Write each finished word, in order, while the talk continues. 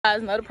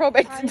Guys, another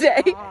probate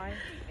today.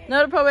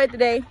 Another probate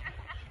today.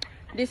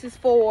 This is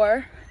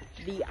for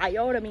the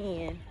Iota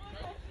men.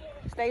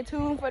 Stay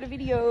tuned for the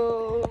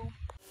video.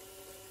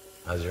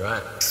 How's your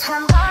aunt?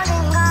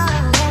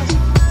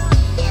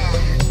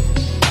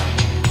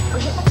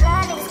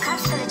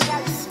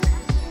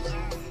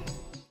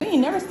 We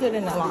ain't never stood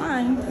in the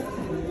line.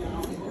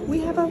 We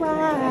have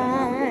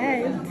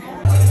arrived.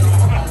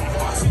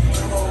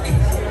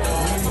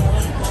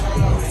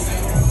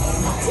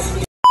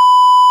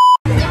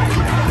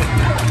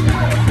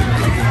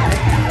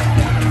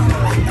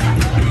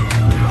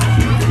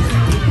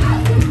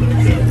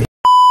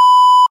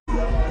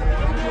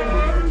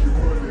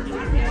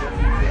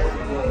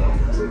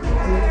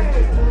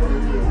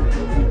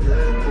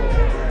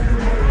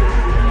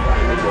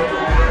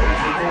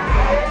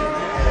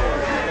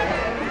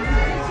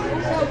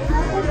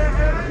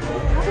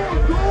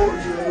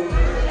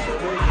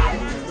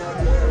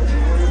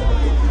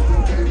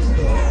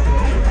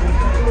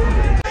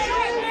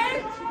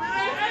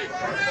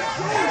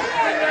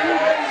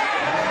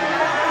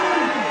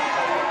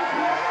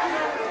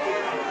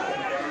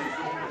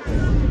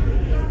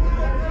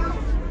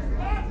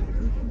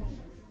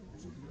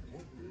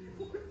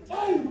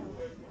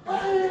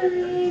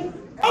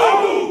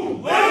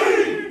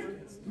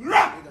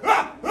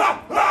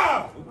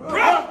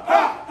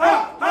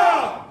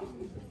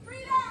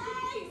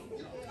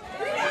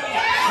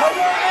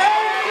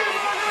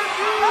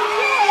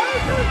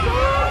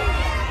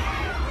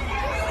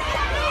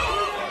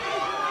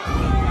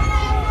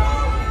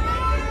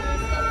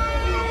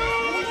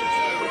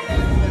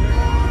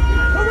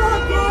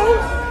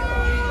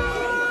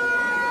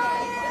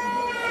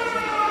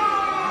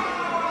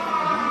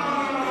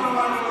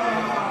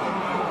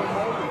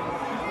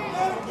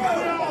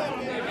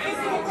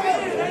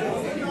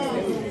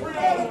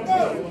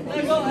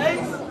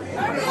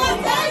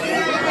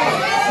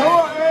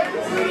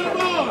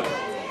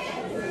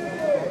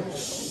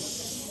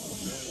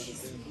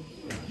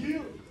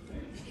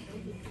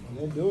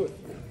 Let's do it.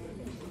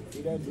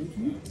 See that deuce?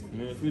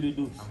 Man, see the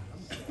deuce.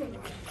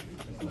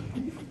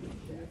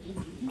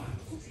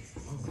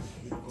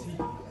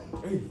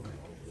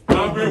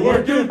 I've been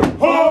working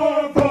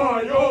hard for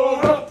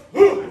Iota.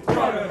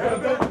 Trying to have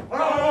that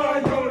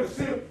Iota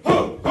ship.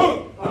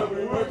 I've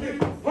been working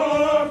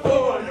hard for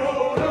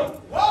Iota.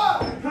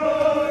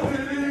 Because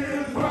it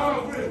is my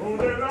will.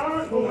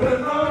 Hold that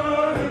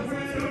line, and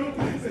we'll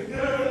be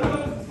together.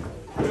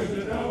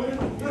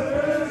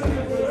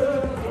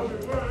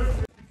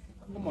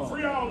 Come on.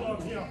 Free all of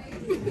here.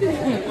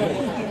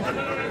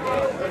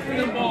 Free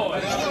them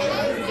boys.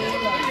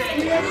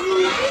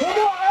 Come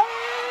on.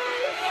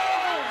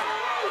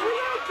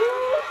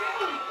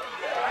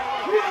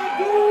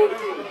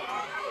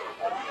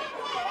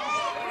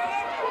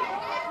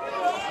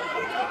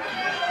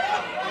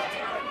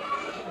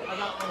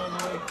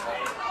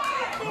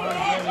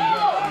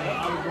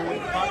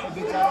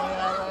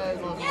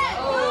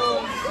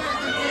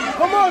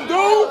 Come on,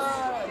 dude!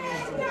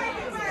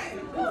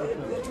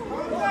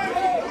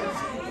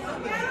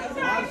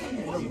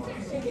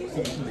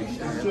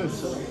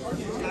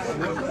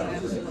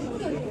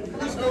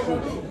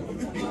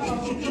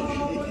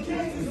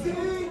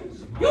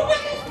 You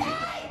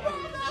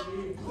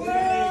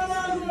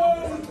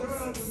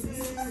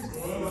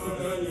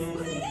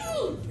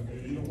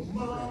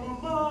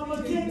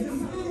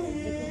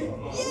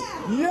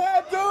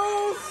yeah, dude! Yeah,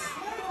 dude!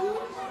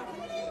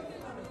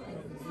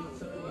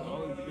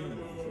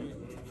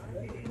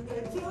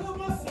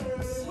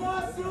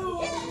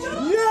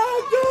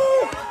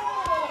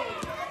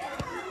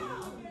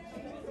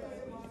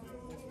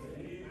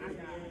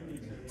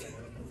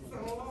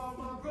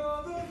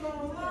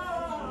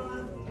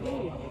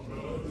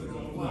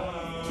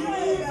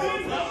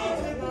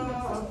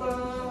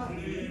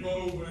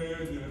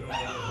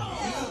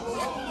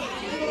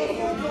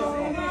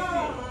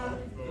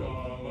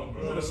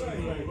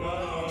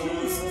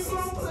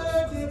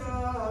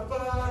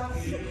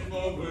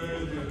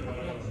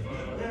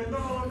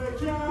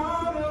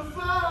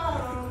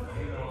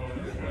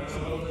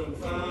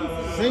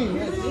 Sing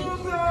that shit.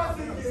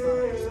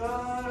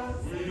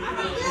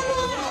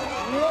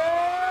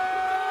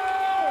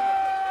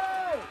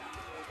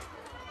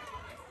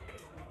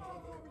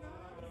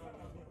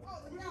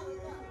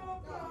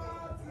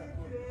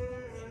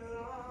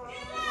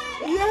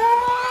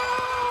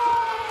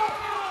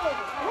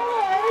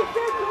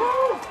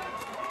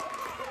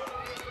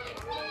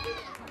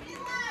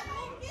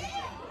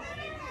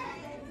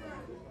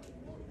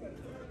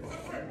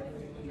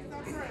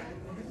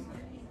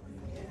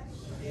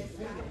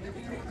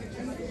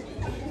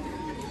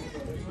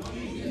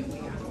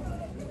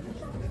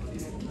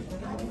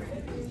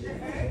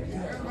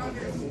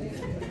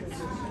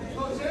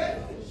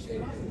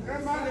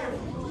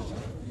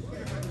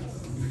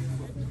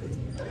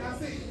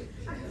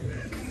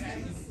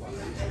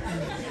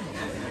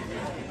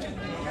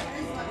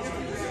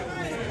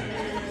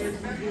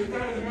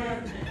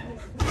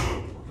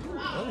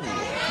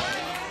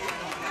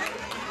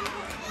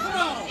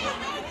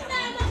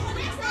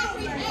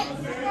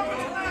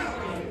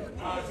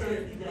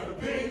 You gotta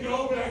bend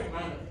your back,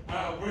 man.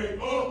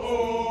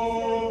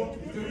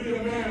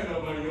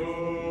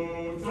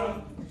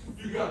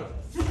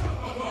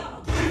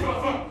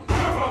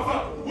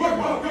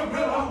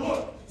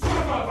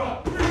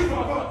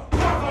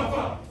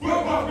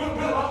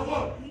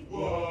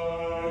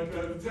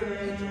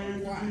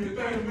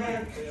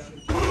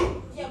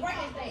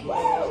 Come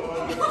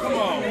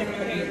on.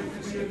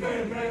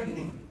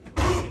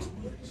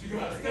 She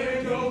gotta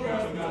stand your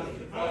ground now.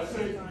 I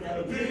say, you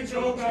gotta beat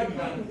your back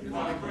now.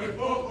 I'm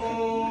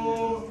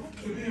grateful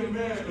to be a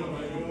man on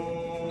my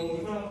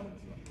own now.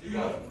 You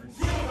gotta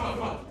swing my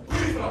pop,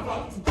 please my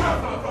pop,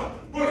 drop my pop.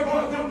 What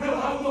about them hell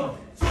I want?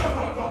 Swing my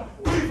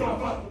pop, please my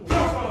pop,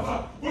 drop my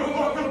pop. What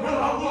about them hell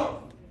I want?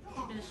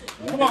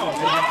 Come on.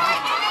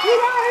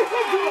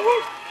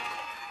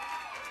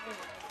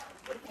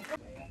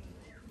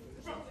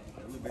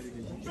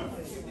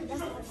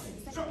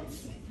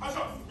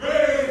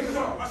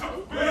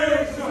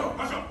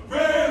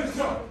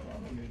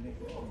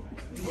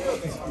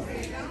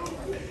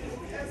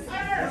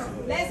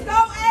 Let's go,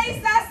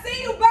 Ace. I see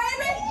you,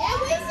 baby. Yeah,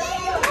 we see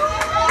you.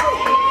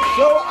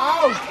 Show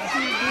out.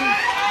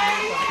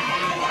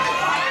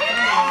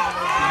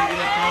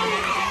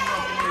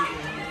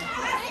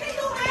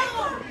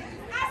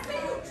 I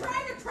see you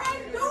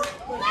trying to do it.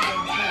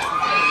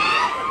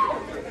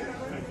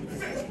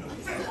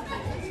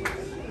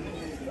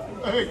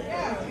 Hey,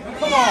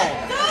 come on.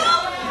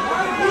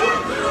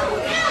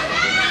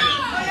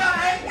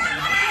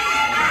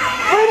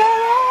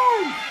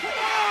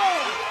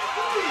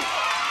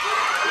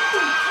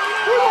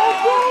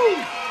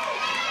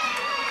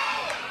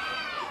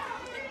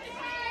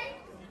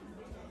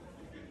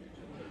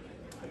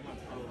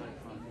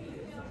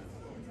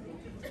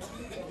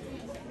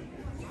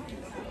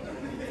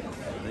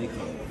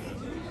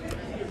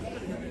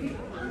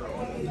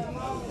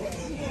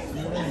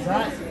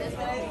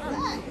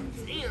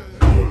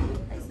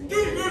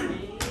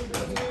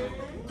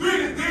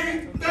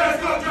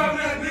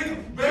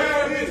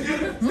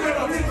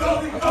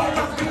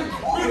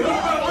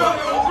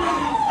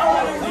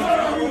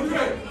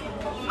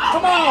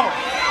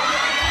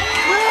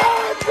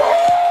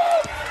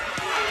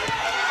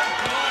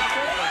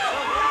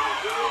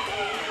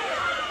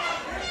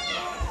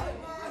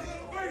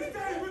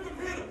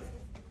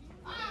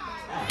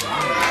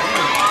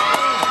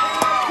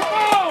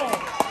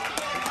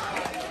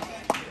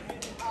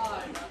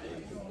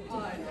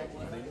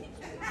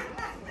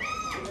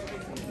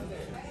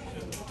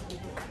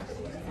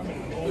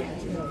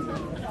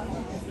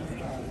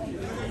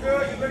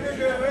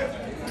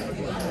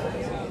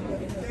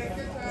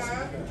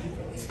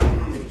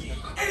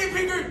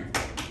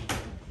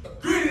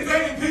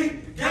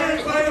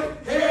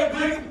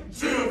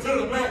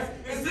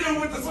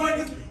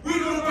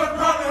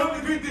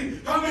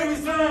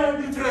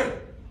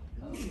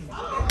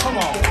 Come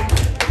on!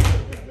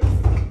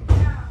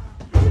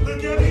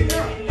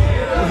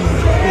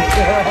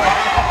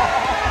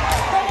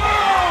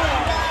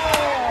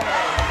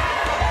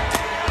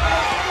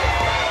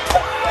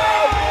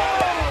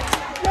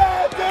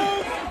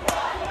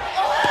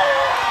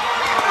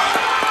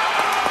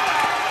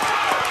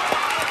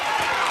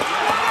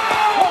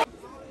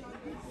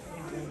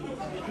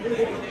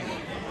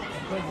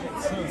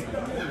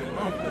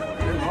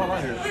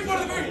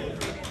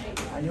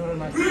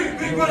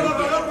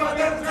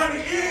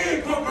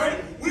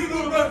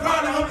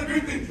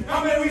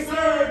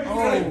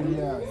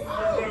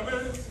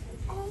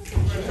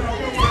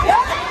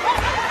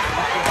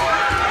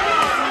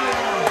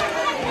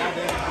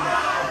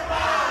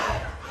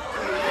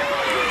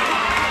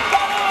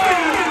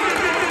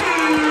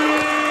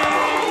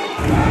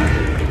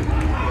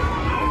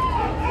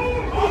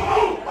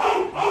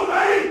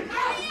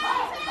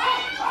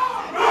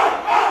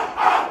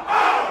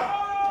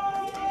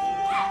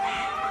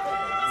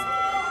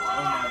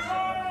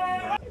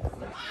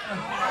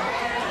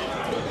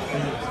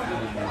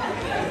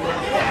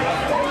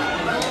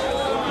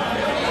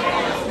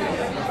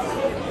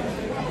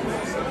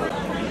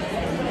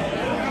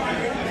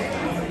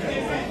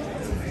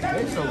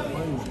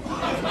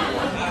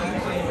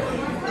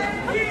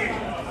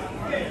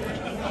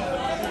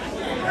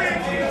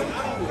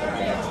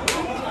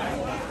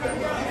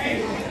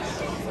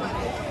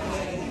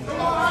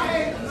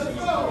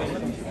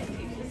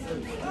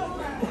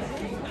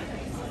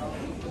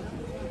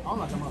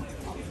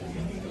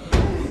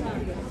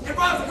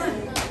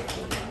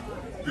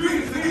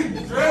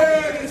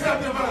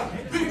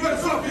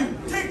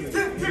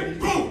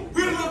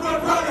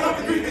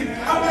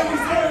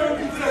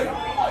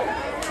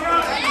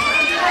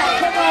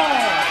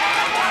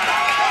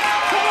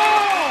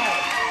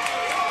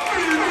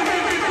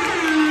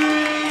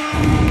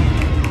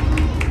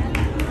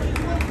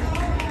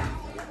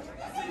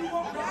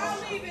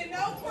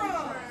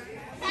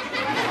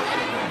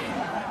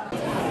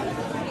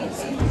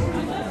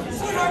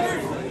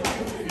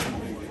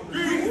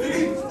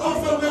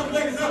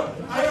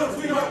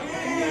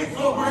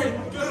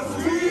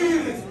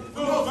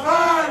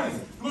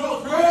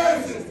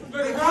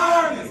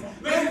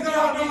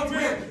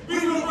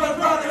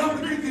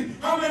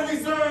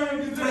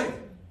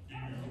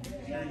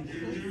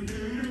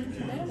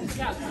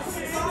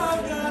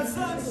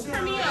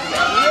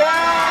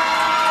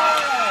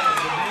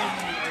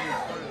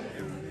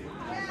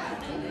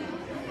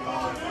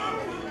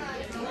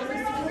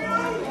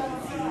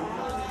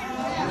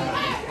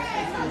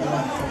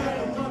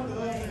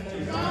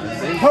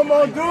 Come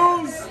on,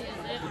 dudes.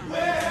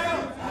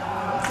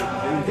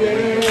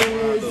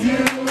 dare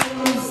you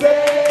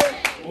say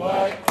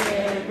what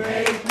can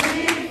make me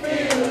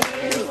feel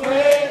this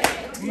way?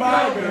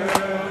 My girl,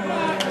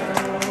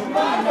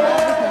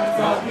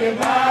 talking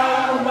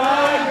about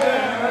my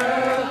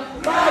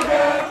girl, my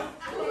girl.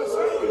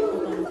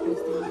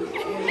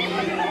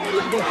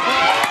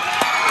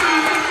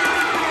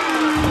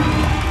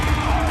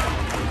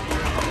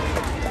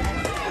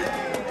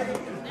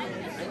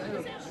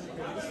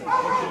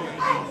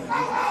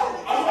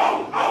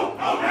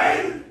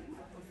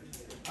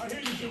 I hear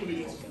you,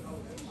 Julius.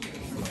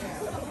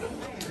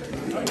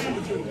 I hear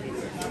you,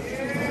 Julius.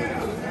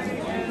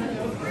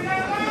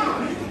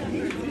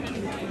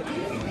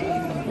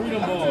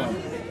 Freedom boy.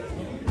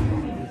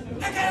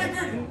 I can't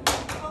agree.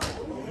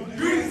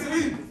 Greetings to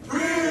these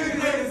pretty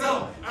ladies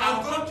out.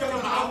 Alpha,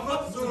 Kevin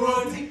Alpha,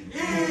 sorority,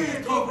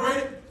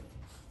 incorporated.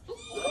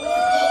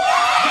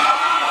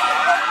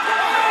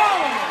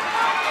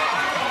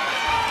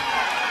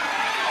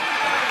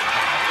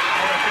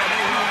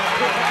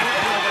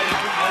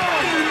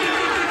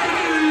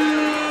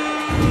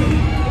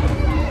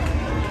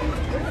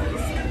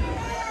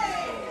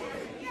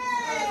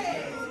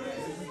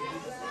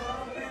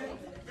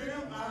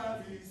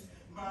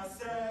 My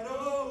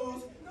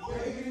shadows,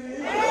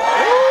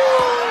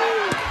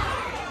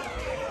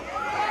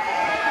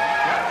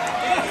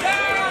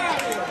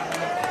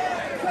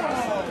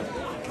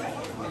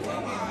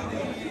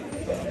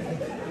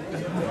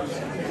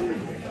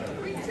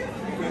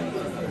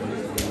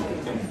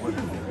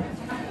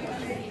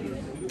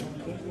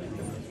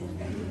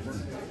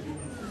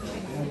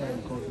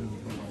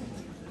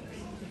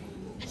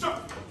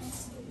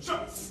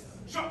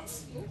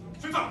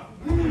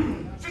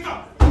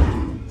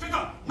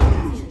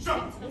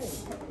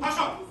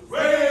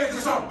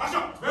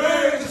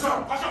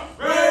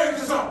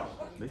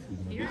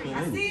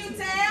 I see you,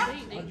 Tam.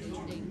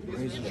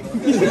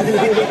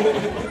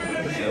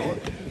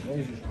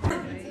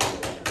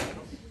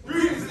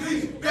 greetings to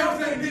these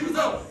devastating demons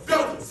out.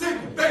 Delta,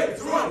 Sigma, Beta,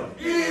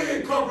 sorority,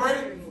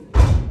 incorporated.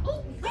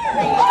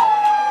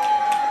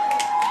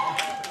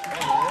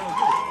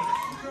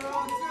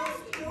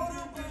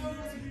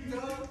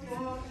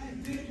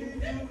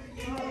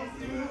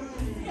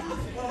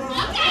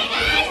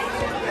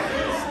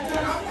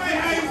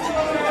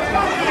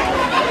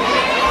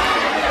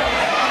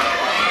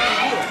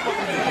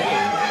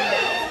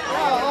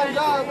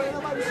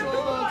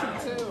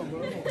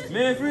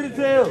 Man, free to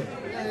tell.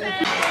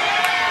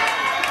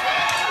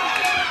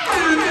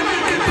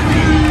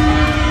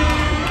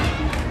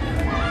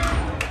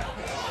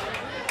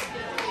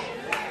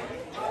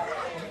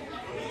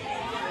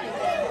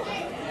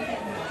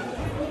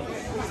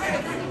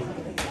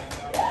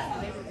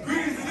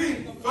 Greetings to these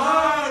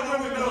fine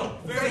women of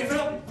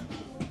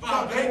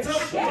Phi Theta,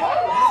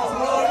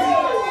 sorority,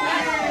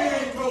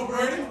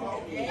 incorporated.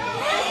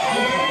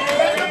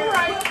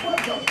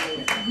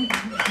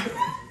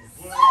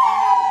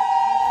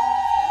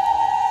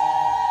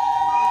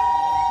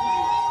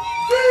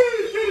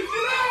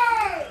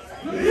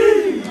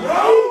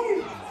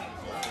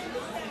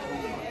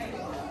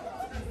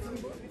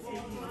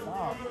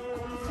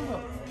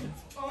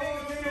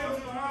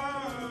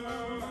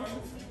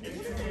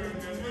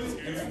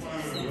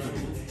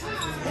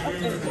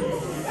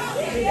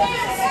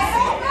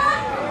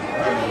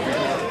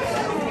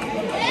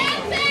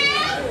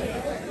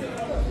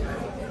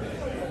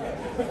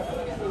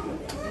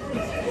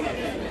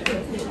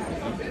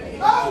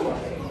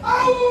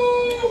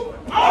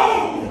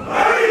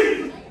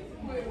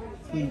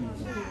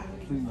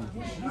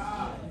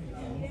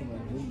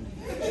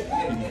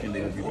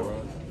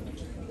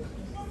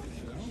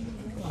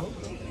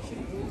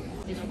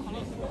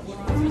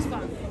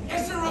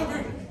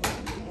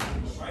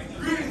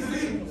 Greetings to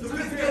these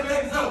sophisticated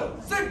ladies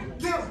out. Sick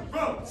gifts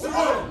from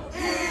sorority,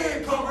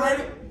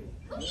 incorporated.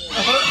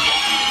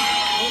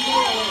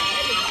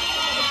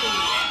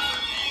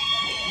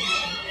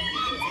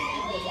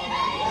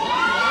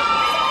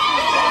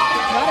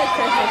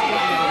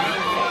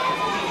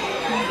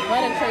 Why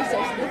did Trey so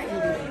stiff?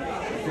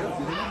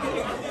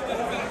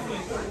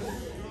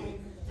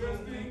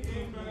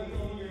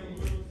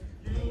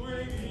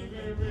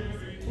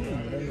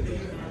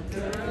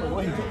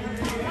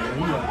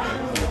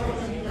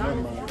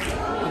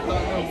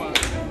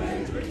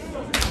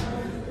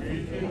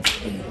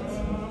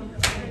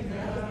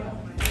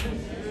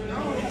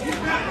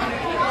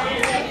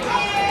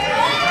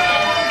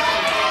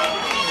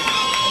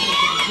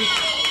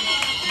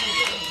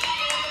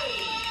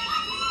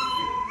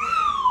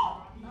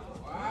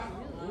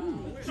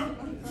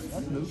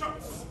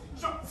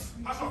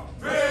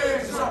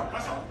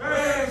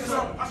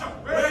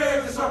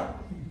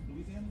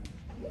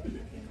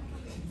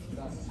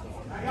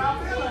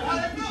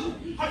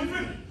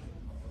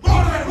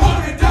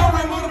 Motivate,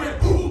 downright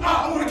motivate. Ooh, I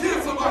want to kill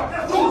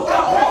somebody. Ooh,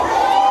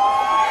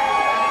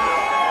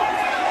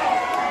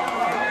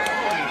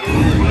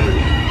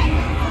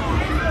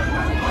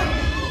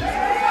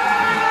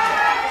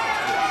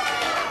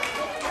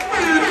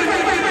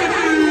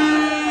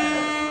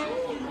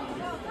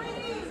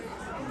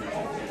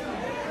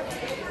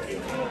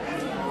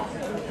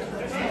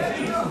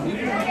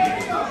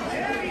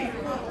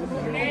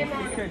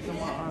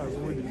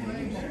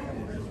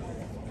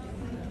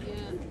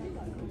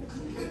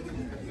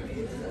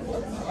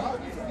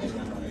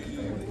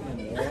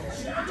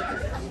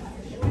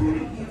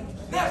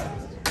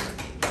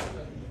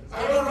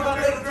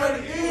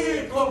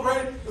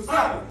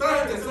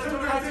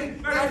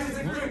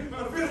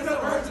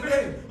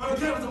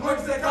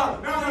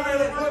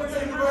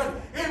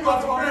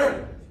 about to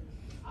marry.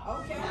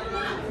 Okay.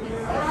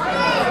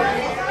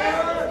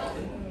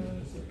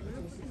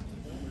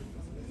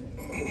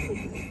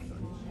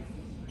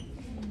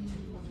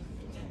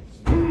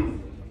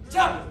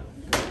 Chapter.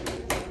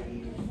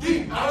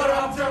 Deep, I learned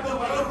how to chapter,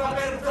 I learned how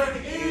to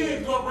Prettygirlcah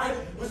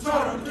Incorporated was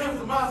started on the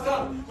campus of my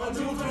scholar on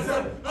June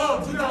 27th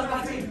of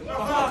 2019. My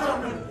father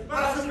tournament,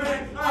 my sister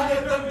name, I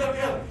had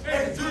WWL,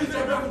 X, Julie,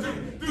 J, Rebel,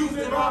 Julie,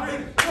 Deuce, and Rob,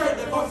 Big, Kurt,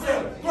 that fuck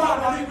sale, Quad,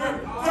 I leave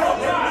Murphy,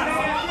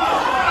 Tell,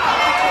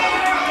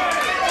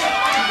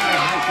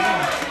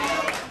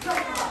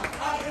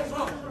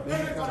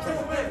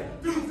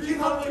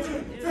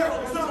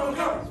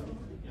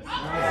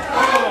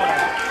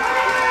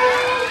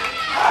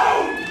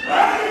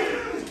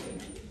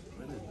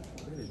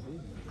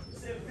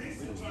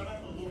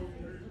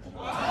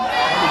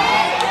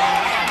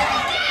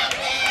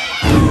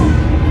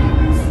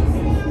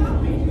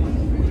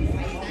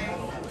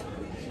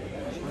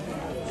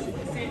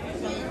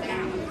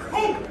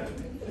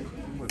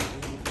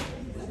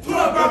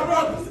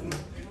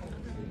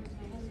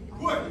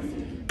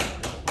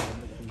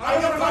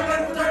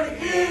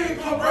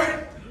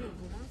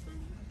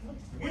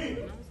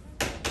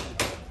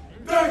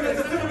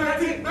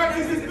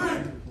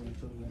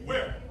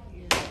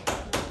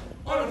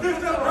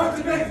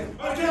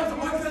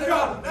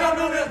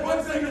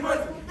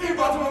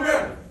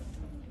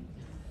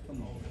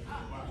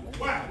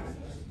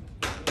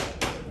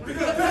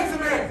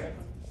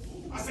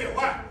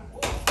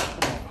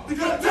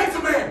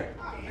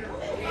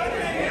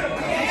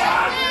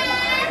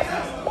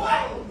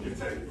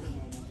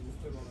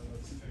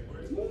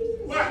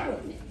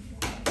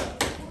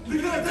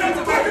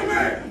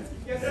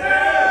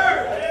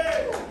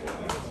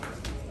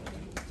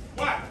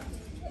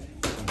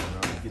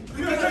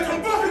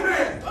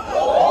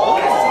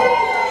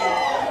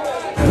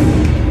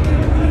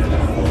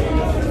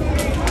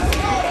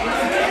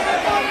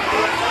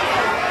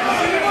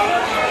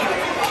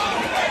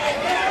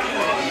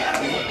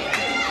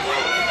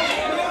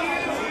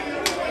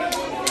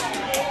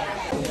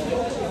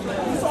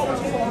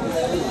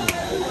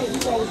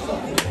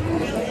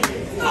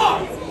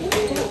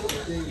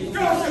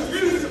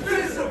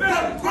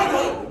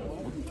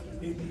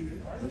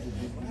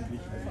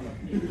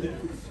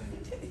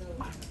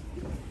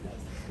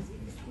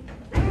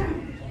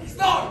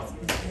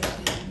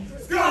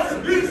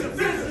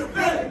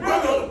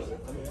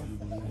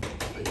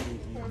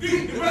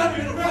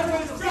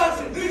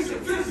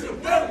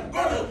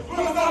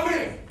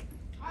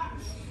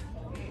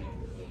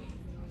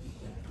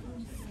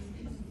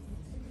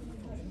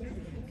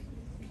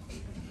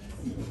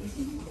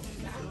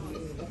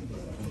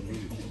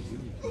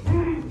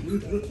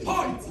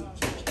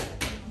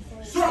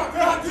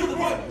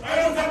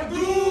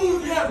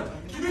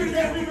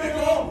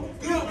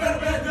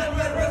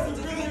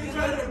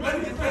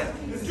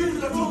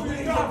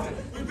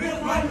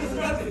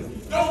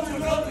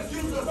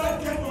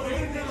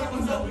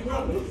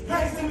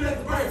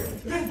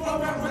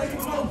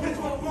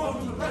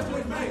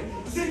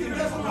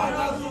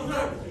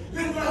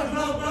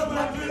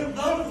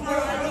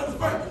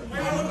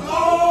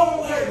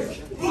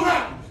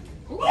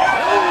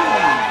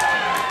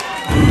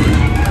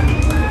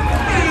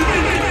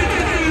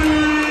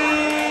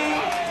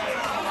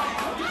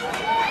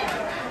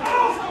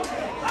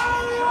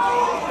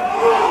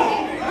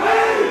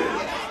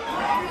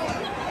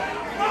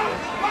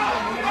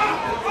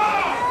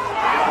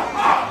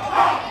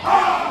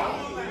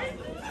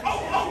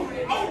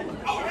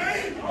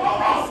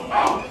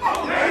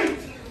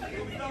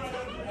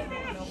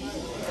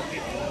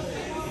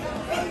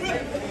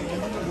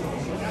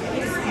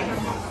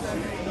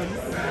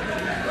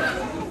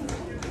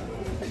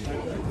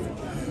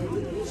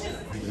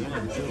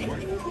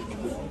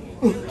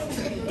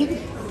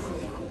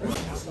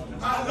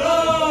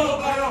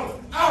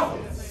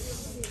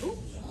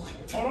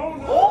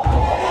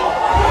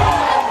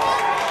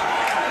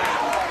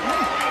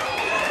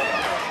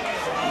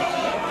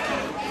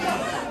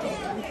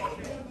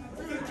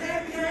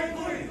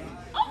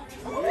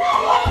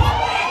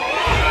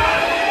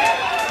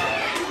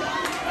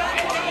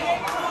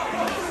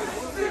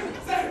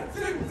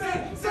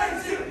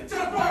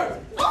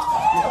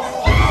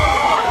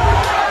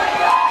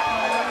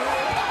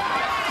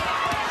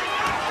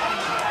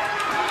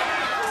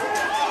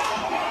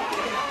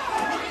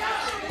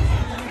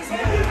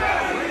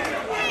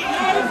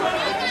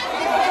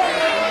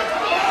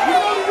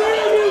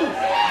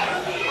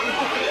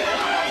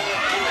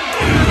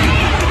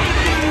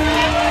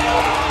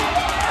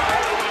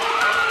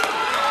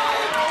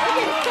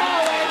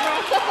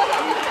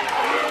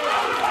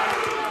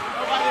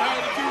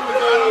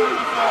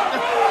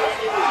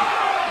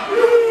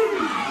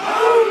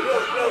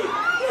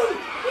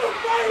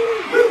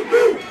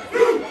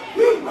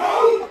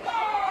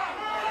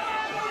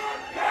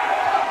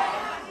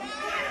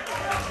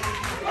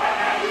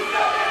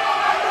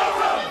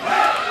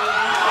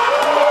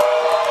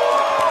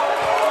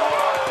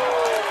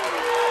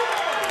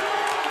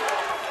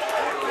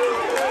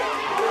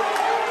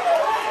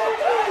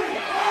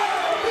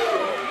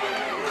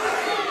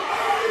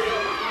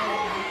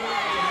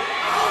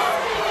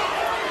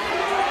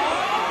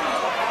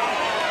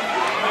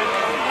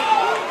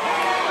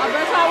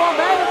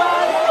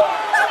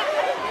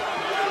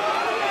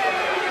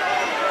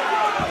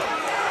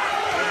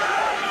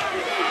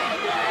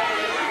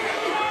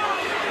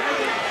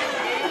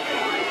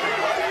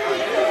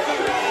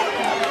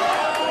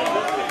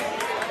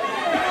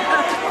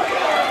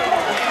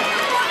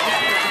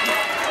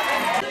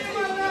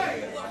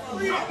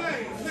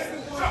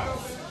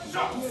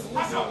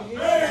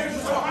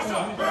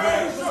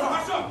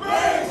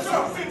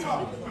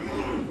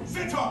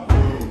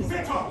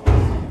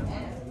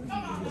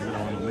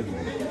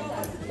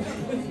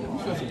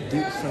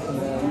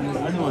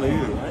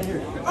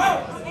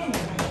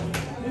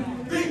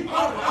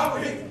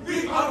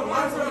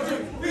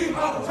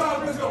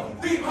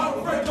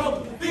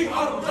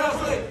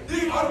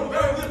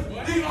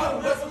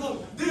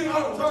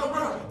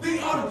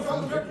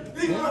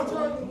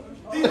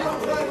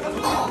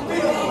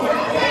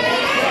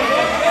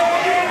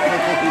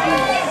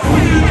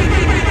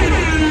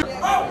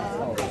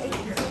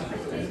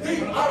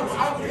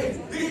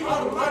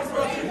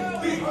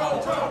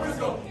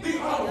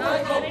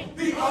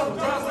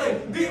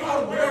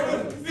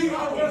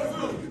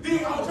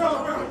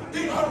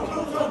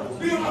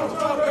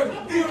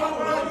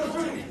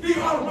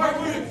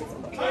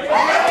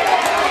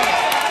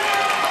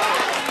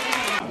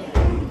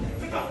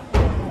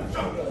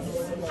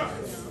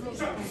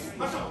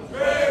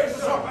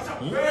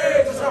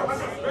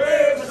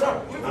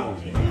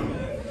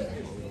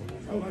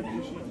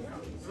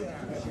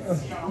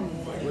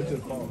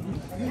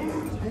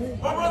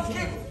 My brother's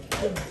keeper.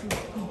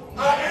 I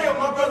am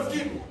my brother's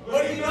keeper.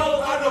 What he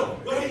knows, I know.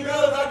 What he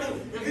does, I do.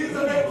 If these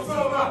are neighbors, so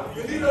am I.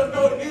 If he doesn't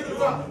know, neither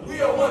do I.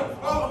 We are one.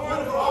 All the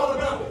wonderful, all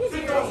around.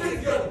 Sit down, sit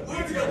together.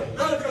 We're together.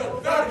 None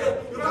together. Die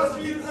together. The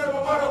master Jesus said, my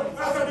motto,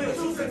 that's how be a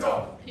true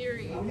centaur.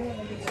 Period.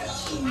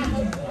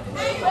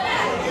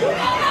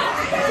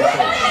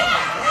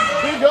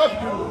 Big up.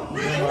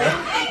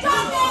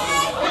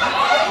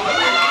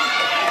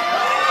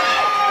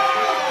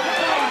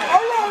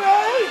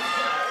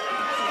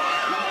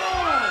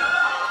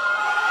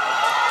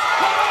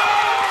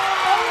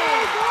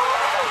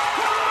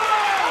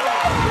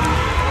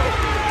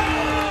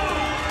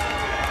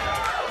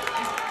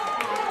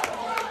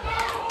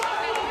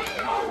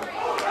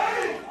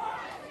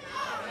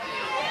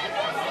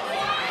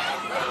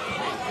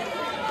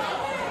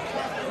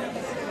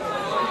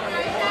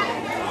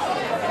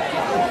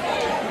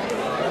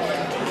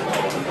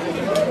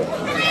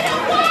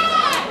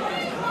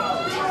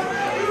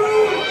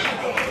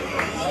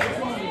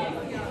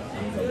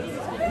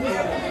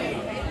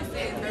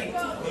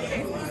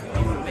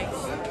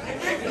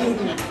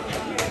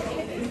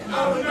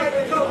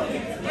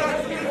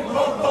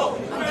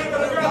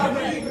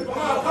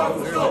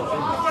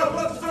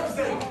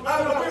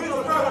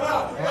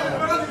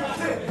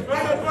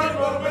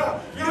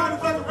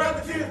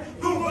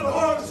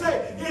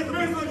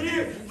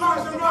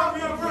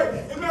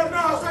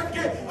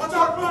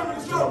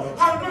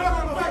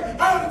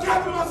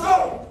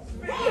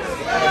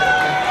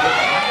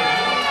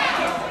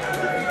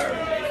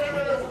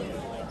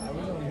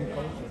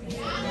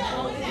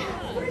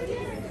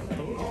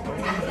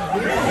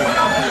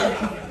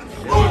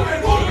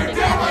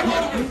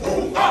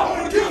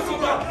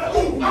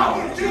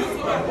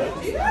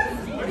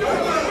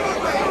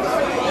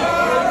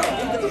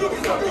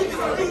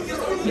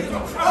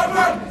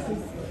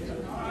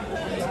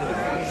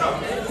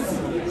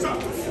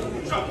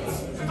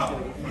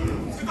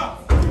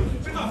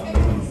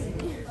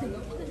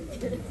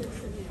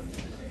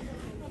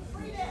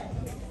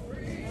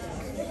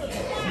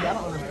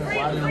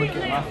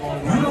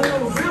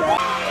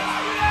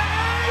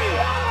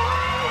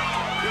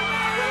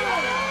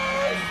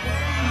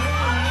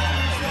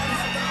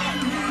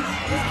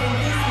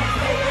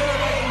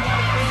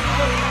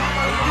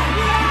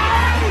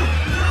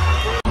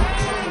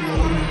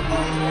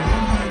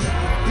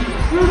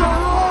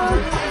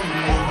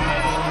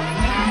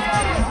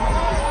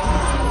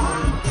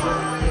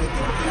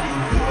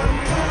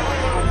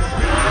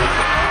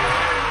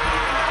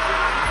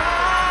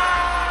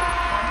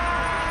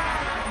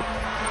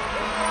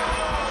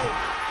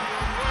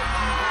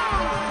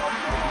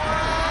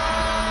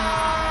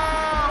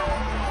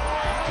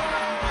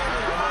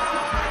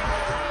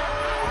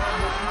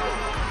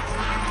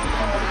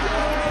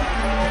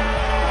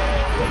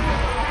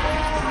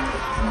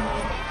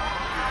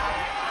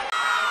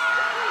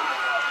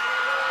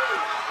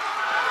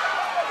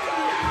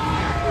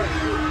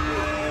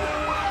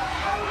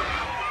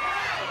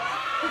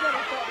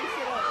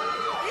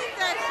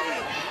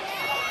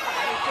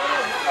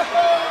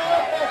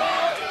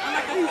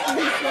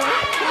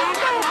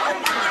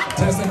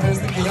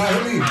 Testing, can y'all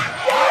hear me?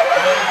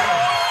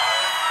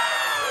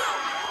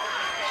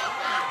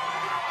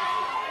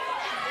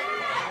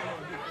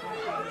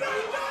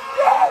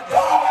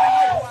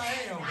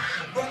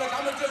 But look,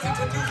 I'm gonna just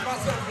introduce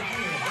myself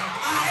again.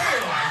 I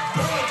am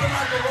going to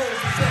my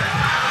Rose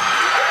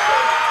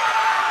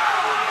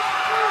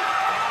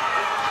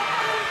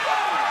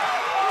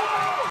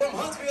from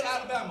Huntsville,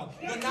 Alabama,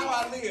 but now I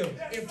live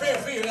in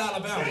Fairfield,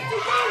 Alabama.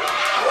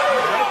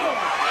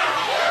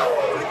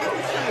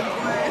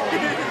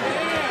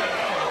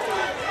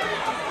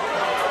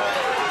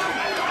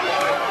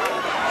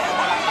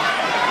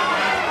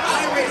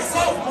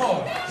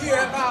 Here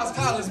at Miles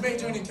College,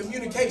 majoring in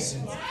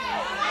communications.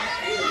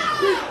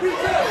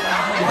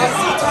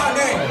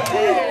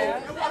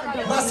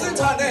 My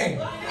centaur name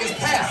is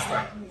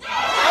Pastor.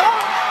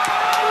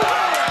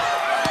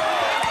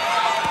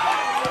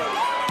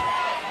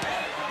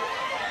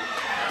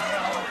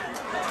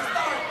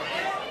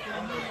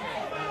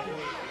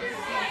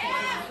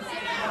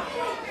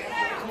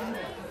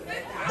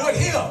 But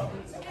here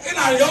in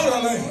Iota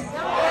land.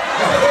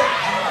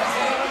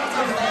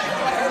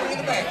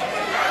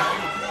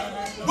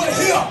 But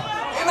here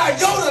in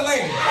Iota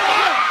land,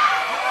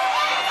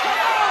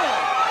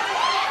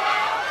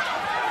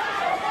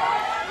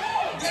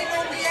 they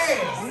know me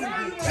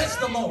as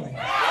testimony.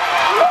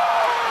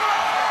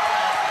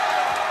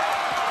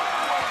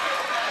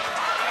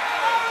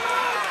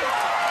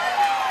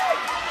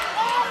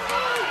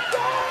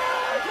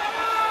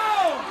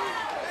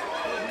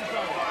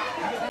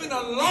 It's been a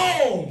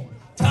long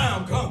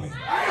time coming.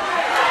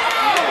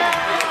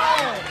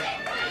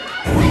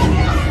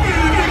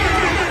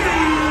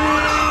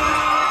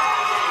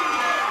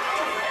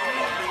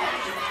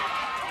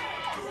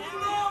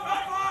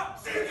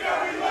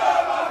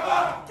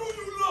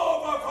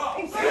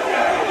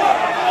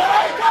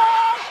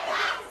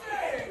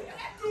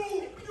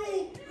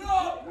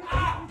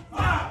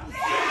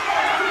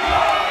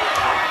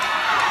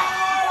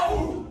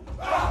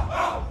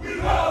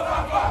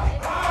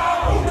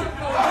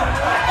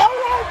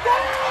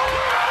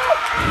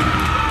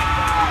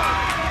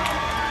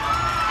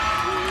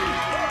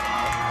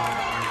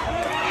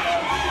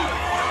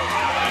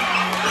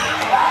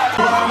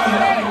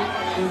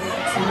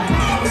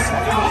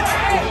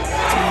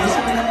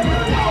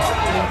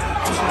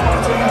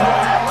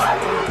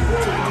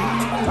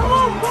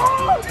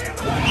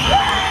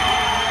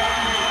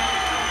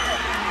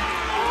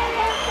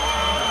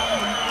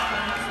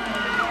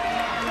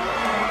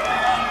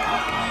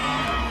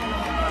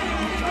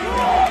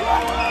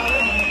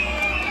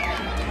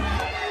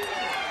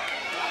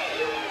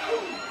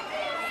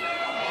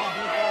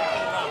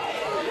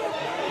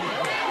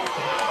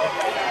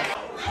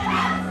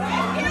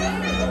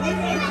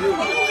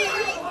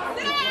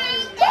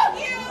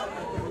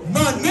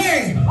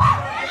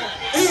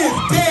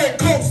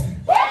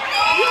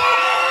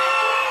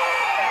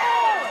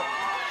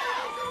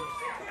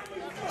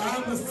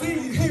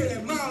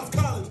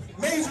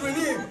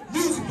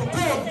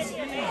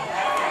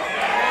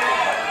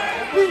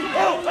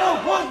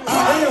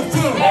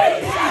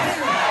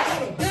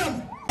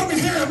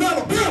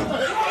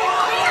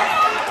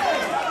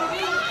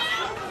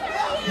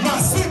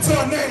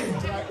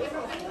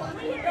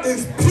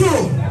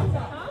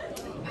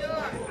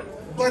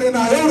 But in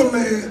Iota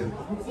land,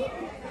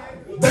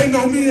 they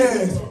know me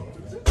as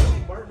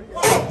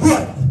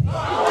upright.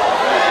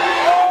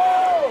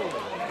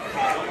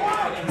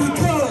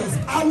 Because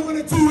I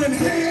wanted to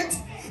enhance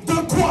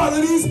the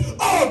qualities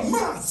of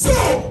my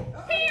soul.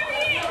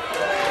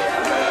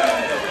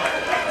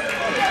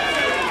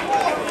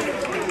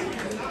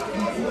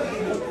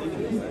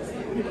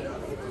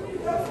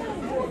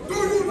 Do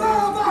you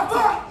love my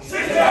fight?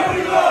 Shit, yeah,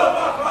 we love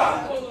my fight.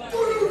 Do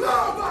you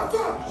love my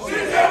fight?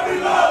 Shit, yeah, we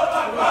love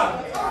my fight.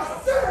 I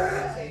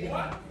said,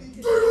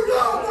 do you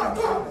love my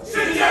fight?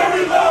 Shit, yeah,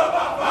 we love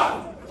my fight.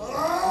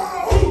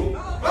 We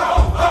love my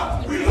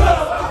fight. We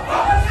love my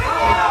fight.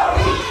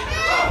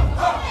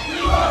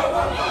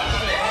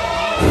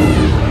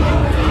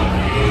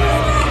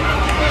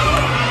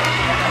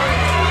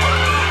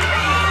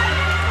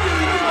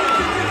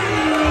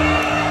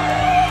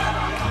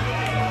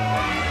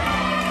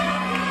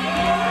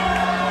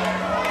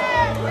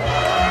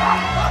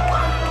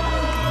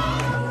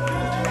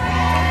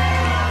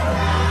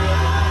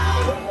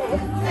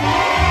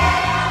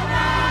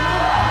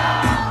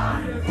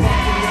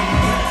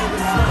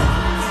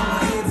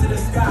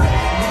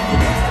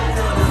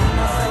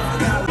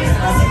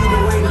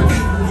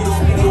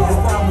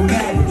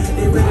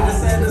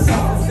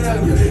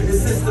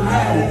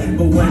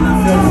 But when I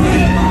felt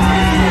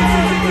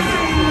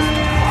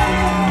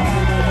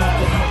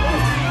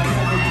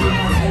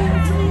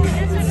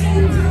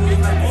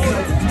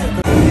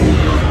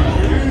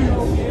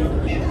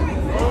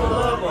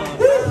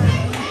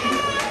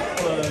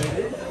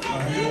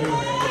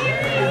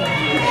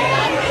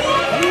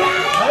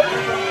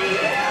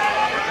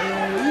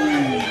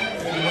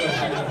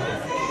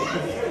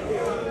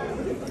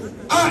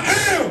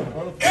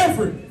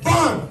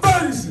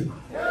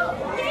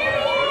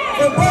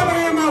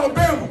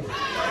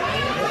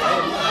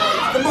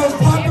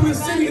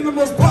the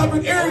most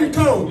popular area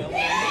code.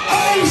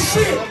 Oh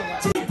shit!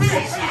 To the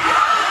bitch!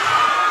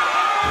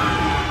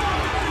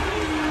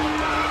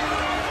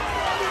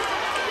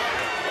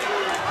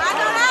 I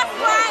know that's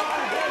right.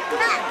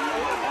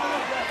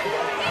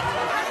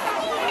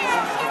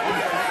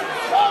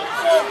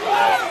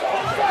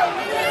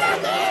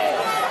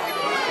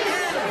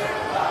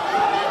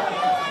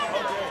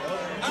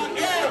 I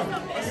am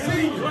a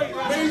senior,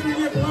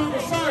 majoring in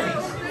political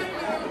science.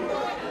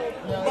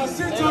 My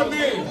center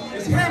name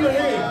is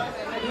Hammerhead.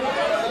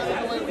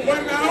 But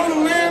in Iota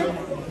land,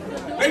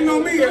 they know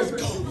me as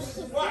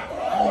Ghost.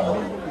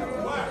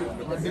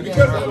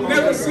 Because I'm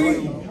never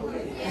seen,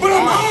 but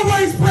I'm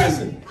always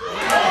present.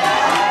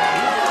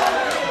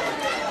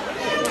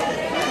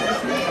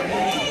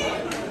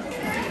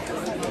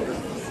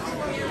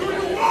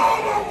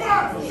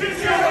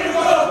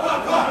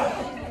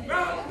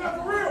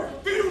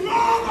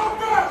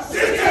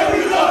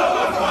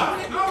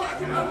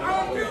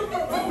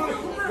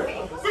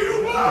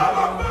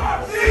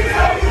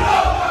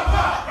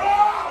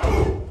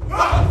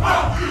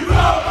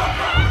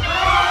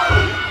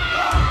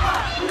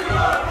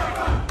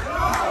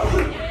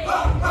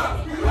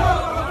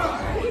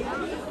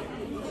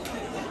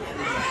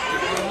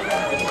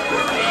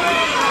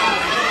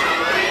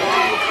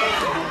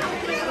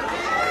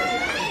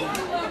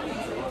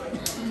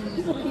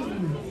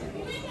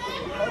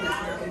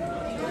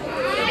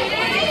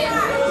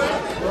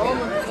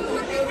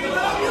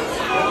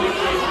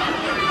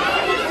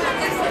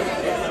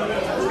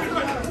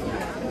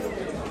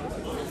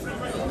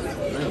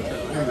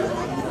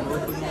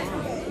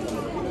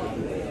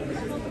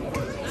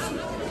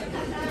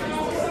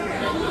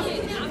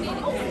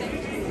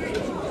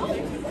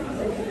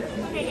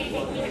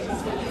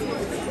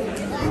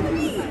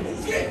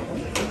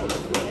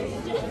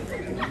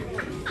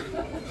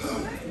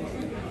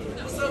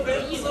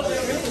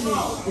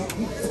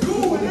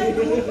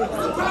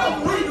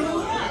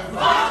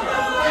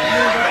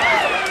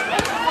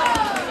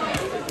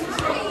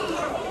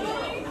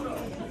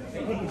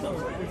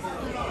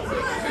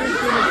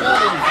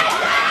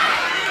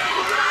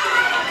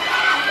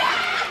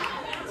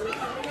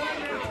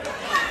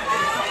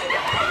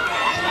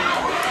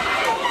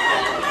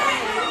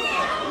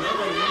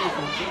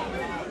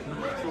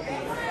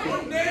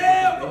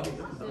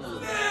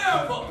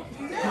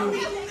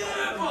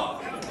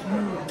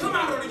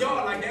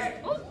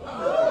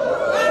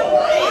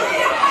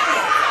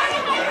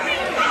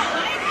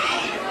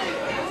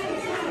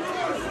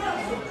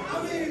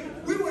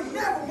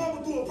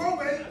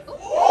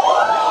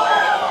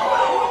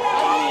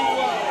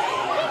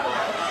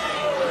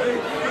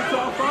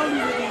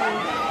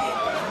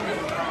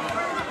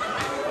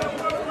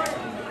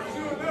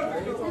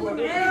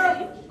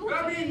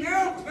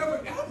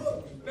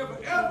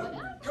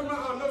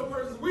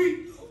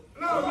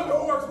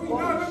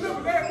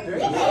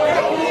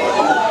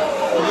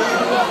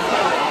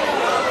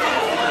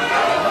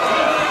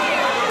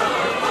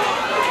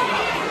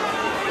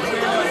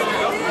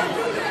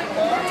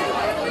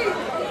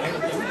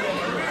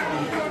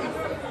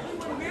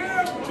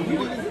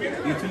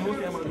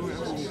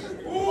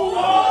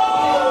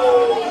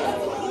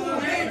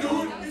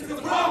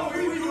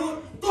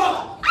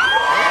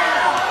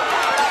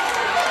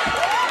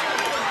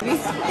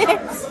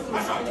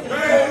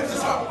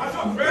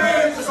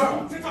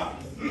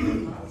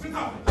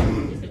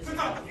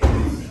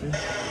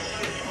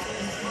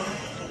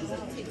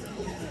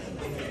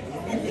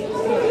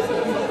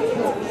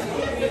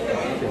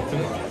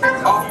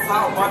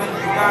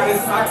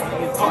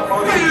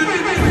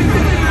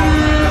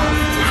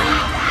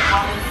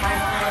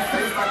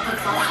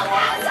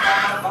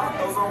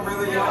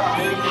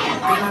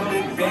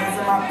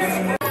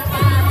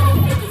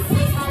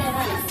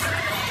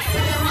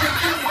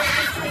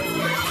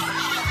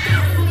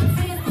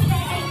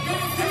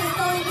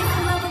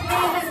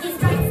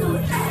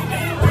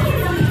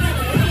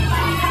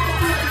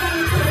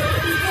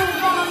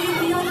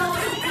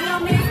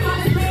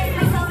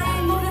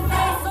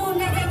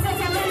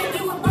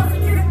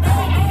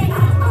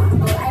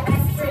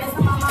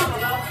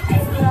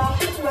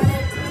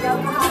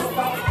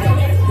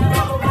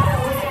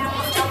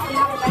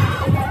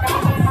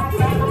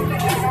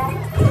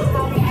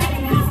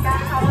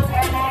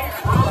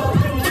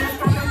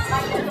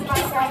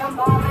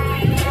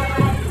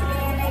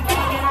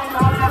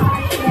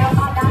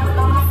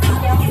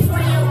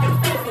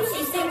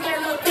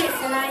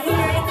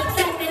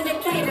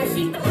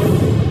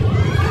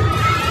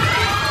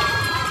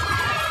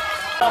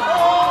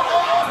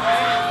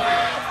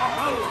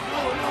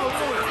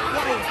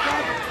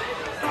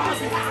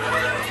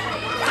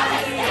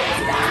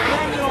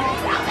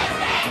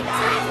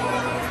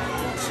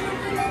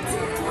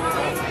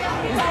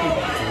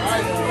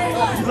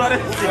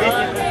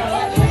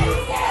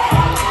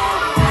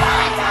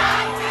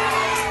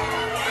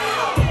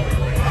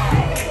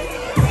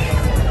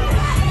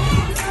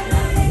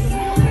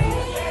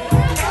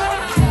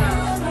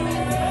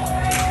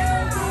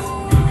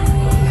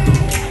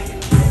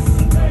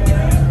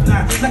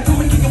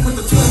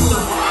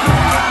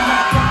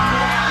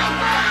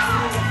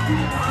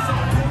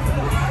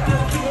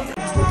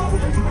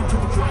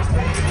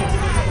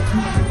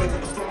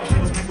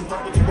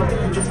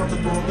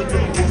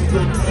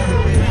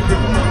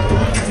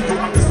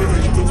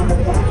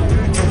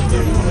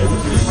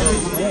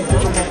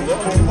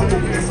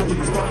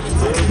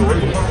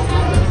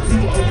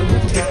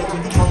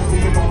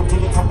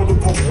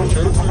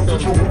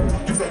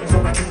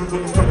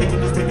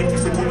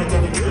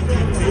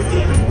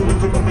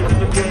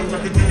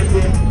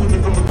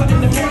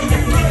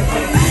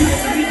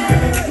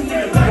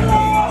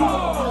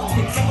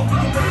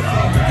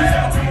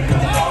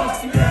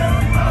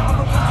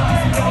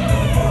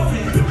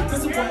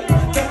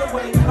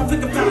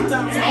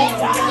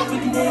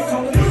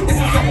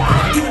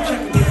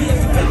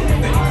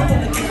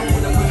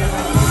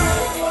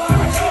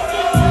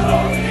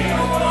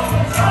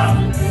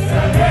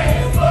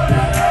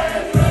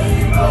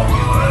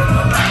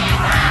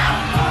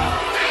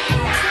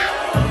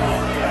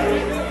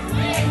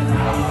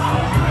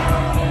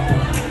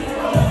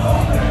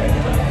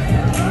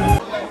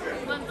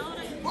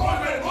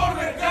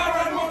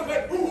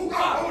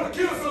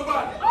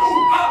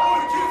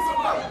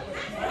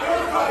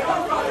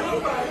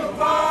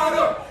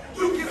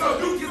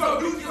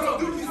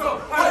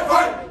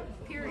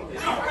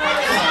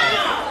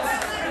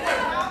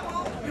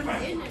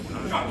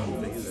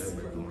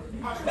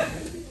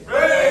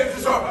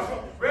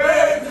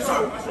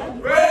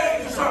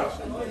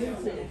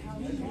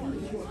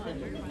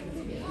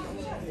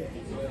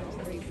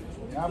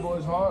 Y'all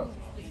boys hard.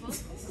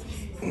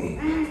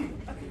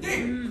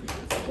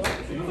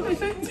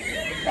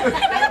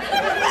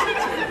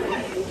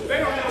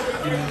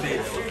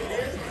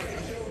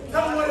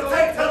 Tell them what it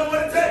takes, tell them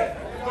what it takes.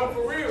 But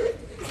for real,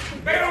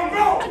 they don't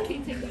know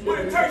what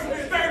it takes to be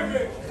a state of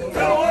it.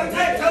 Tell them what it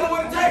takes, tell them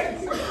what it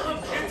takes.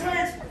 It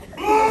takes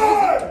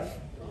blood,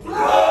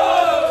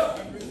 blood,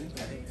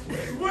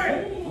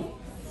 sweat,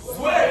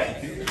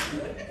 sweat,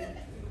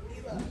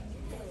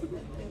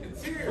 and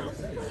tears.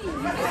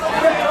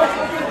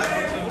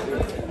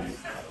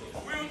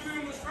 We'll do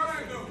them as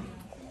trying to.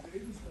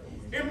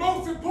 And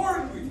most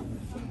importantly,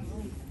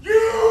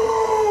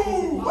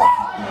 you!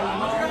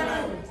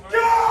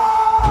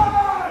 God!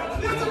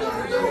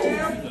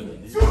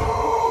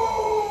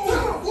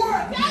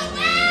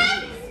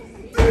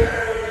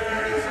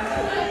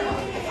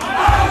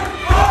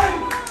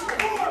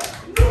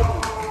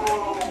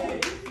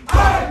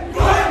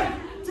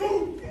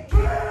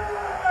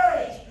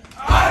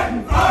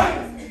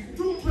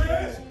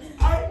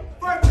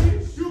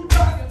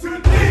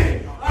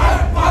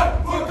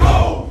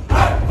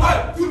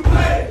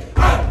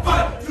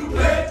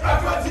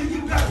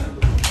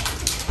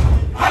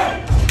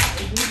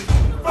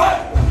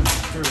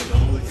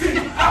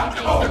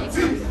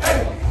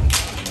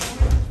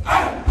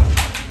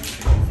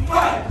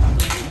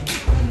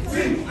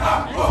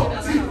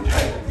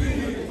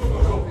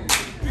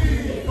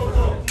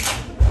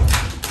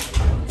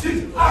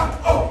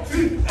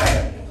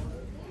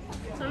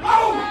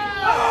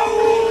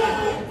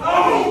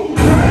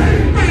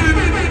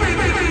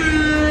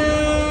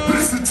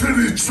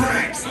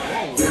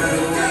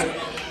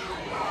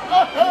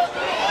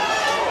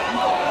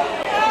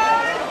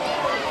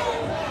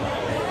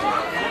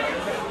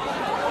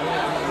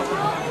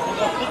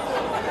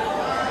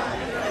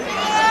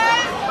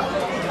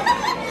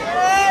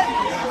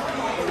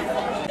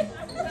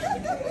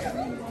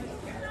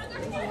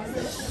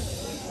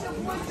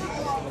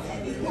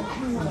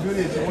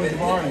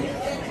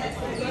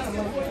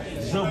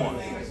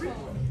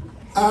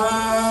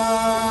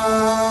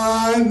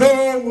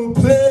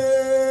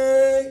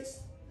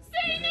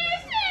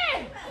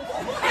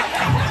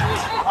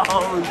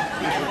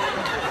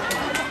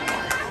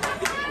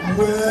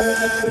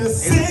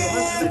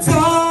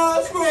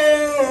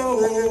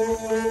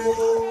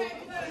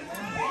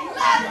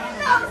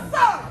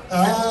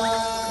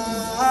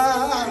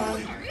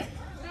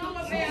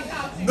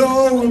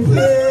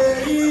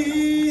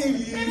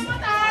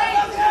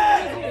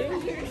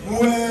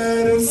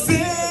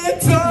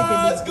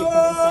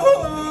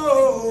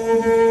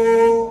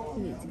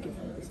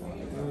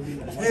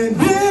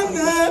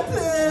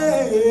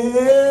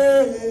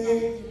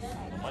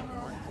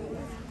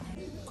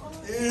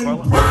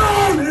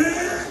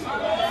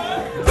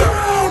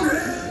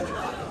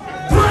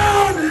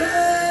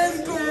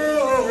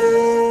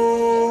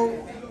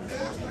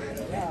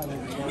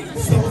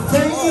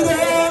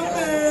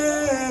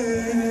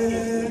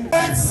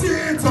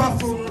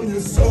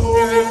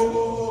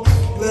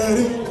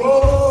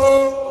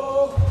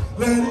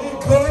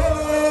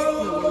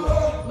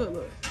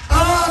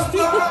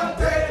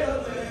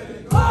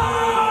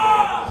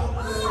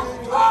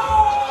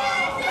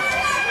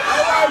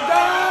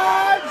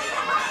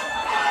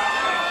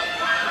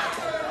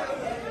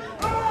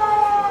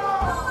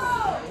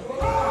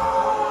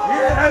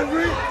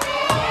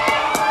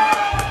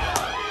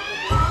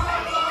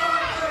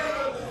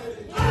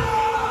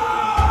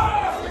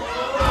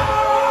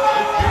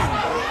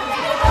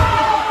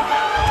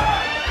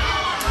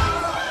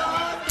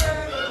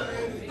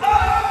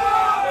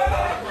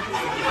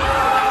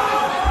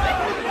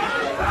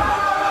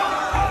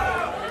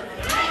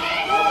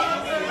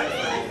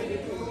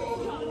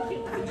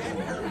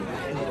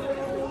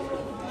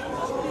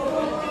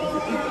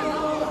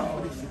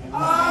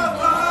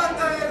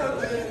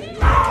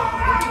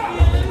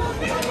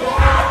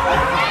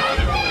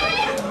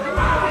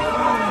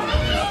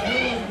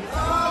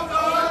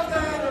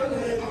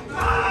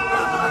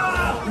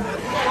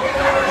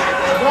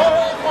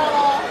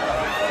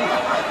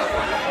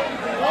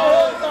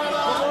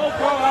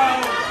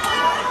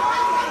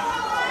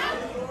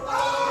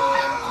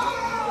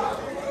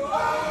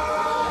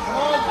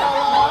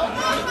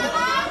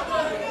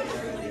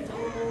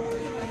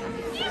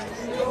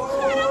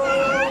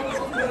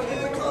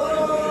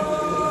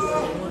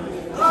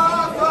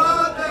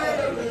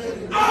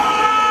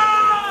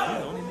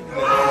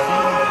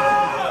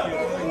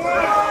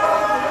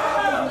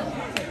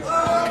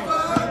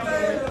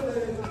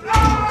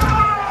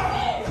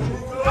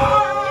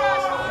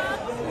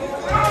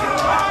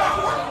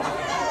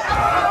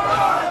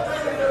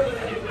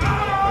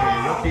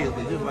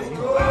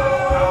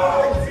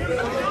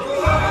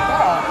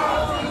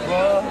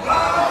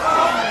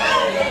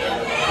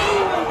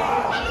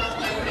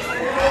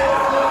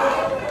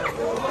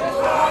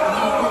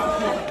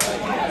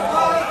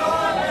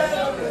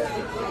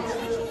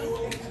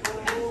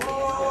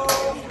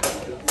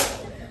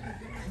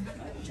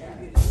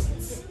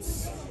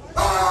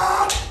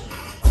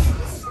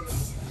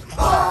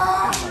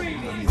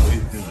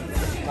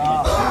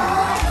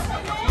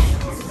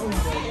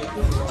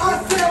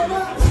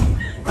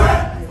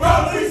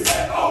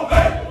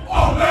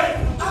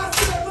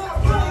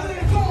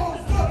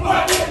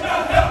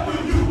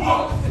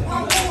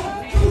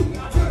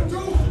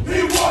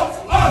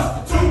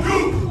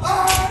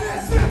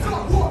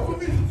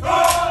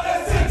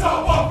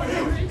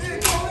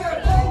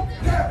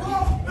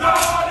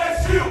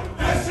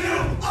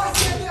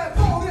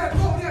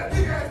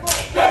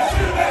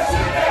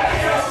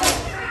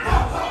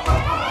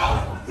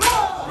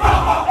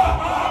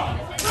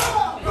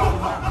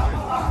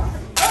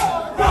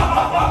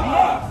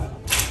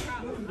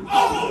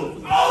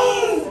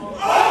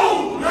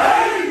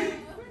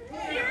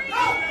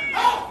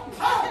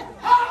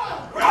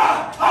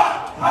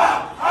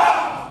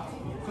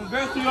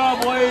 Congrats to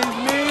y'all boys,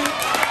 man.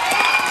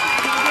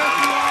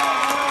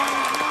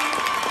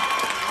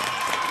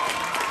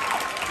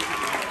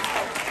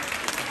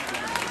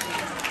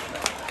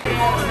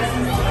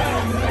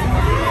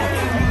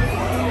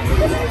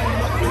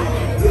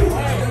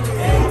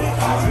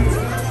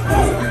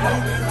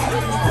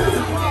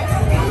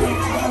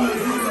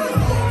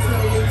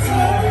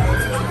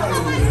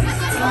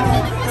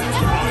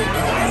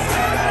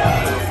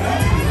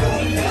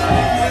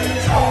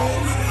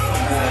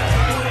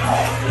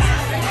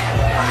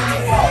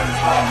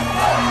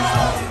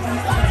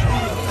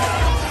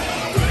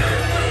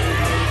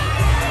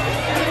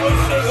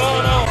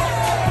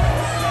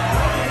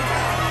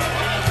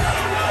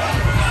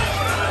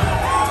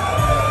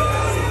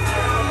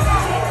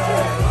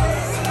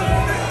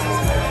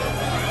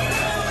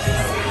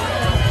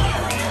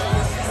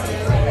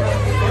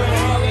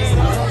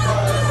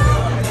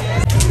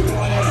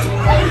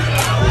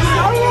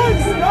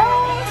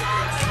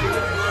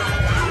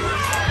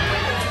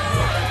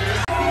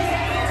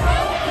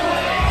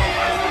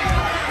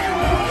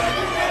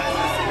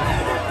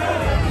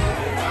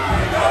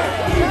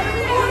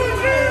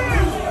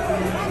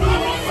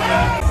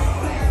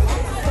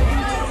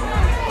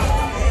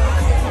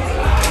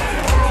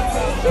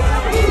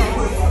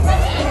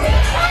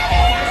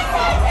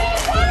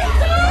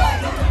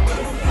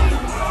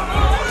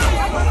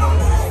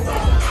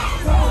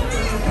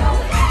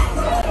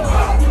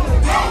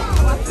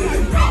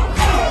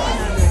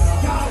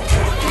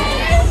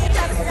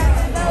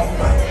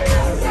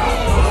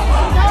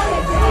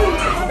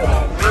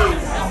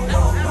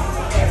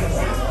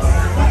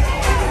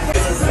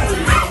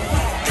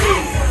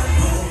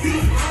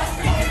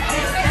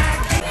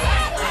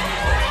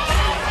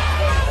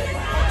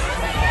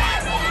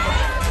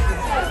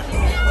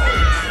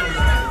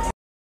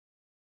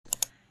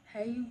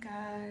 Hey you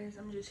guys,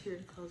 I'm just here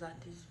to close out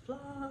this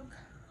vlog.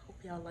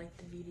 Hope y'all liked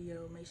the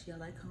video. Make sure y'all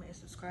like, comment, and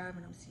subscribe,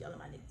 and I'll see y'all in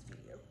my next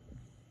video.